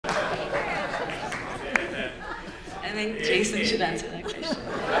I think Jason should answer that question.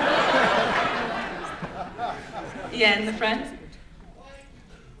 Yeah, in the front.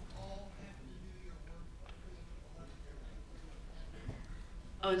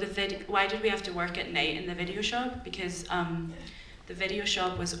 Oh, why did we have to work at night in the video shop? Because the video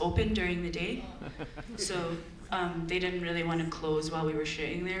shop was open during the day, so they didn't really want to close while we were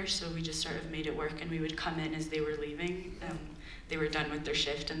shooting there, so we just sort of made it work, and we would come in as they were leaving. They were done with their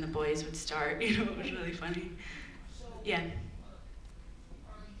shift and the boys would start, you know, it was really funny. Yeah.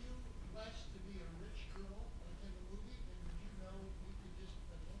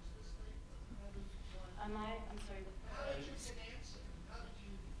 I'm sorry.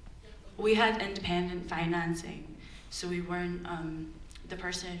 We had independent financing, so we weren't, the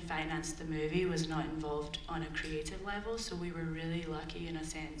person who financed the movie was not involved on a creative level, so we were really lucky in a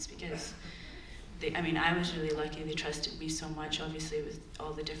sense because I was really lucky. They trusted me so much, obviously, with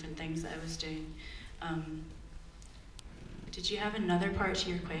all the different things that I was doing. Did you have another part to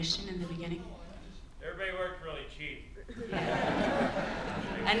your question in the beginning? Everybody worked really cheap. Yeah.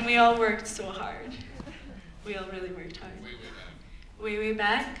 And we all worked so hard. We all really worked hard. Way back. Way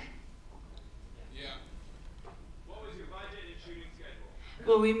back? Yeah. What was your budget and shooting schedule?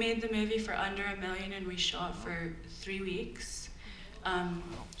 Well, we made the movie for under $1 million and we shot for 3 weeks.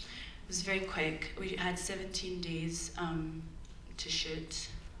 It was very quick. We had 17 days to shoot,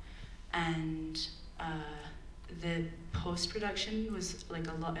 and the post-production was like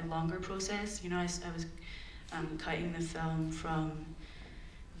a longer process. You know, I was cutting the film from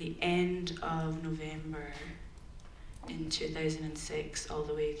the end of November in 2006 all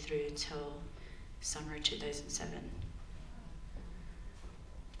the way through till summer 2007.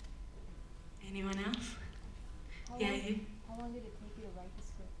 Anyone else? Yeah, you? How long did it take you to write the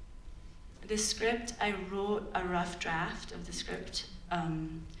script? The script, I wrote a rough draft of the script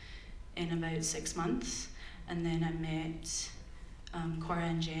in about 6 months, and then I met Cora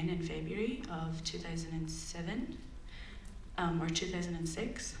and Jen in February of 2007, or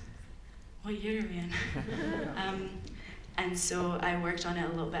 2006. What year are we in? And so I worked on it a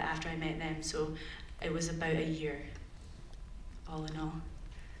little bit after I met them, so it was about a year, all in all.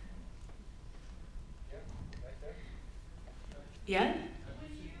 Yeah?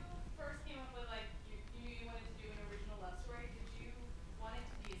 When you first came up with, like, you knew you wanted to do an original love story, did you want it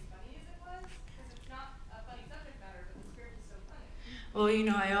to be as funny as it was? Because it's not a funny subject matter, but the script is so funny. Well, you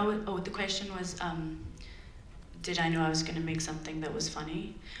know, the question was, did I know I was going to make something that was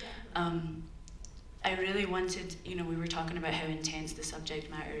funny? Yeah. I really wanted, you know, we were talking about how intense the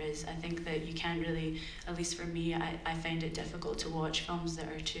subject matter is. I think that you can't really, at least for me, I find it difficult to watch films that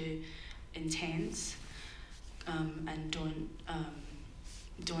are too intense. And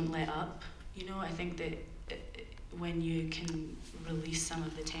don't let up. You know, I think that when you can release some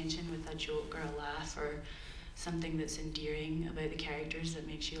of the tension with a joke or a laugh or something that's endearing about the characters that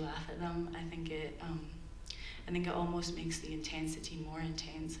makes you laugh at them, I think it almost makes the intensity more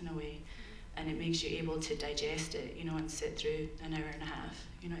intense in a way, and it makes you able to digest it, you know, and sit through an hour and a half.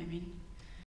 You know what I mean?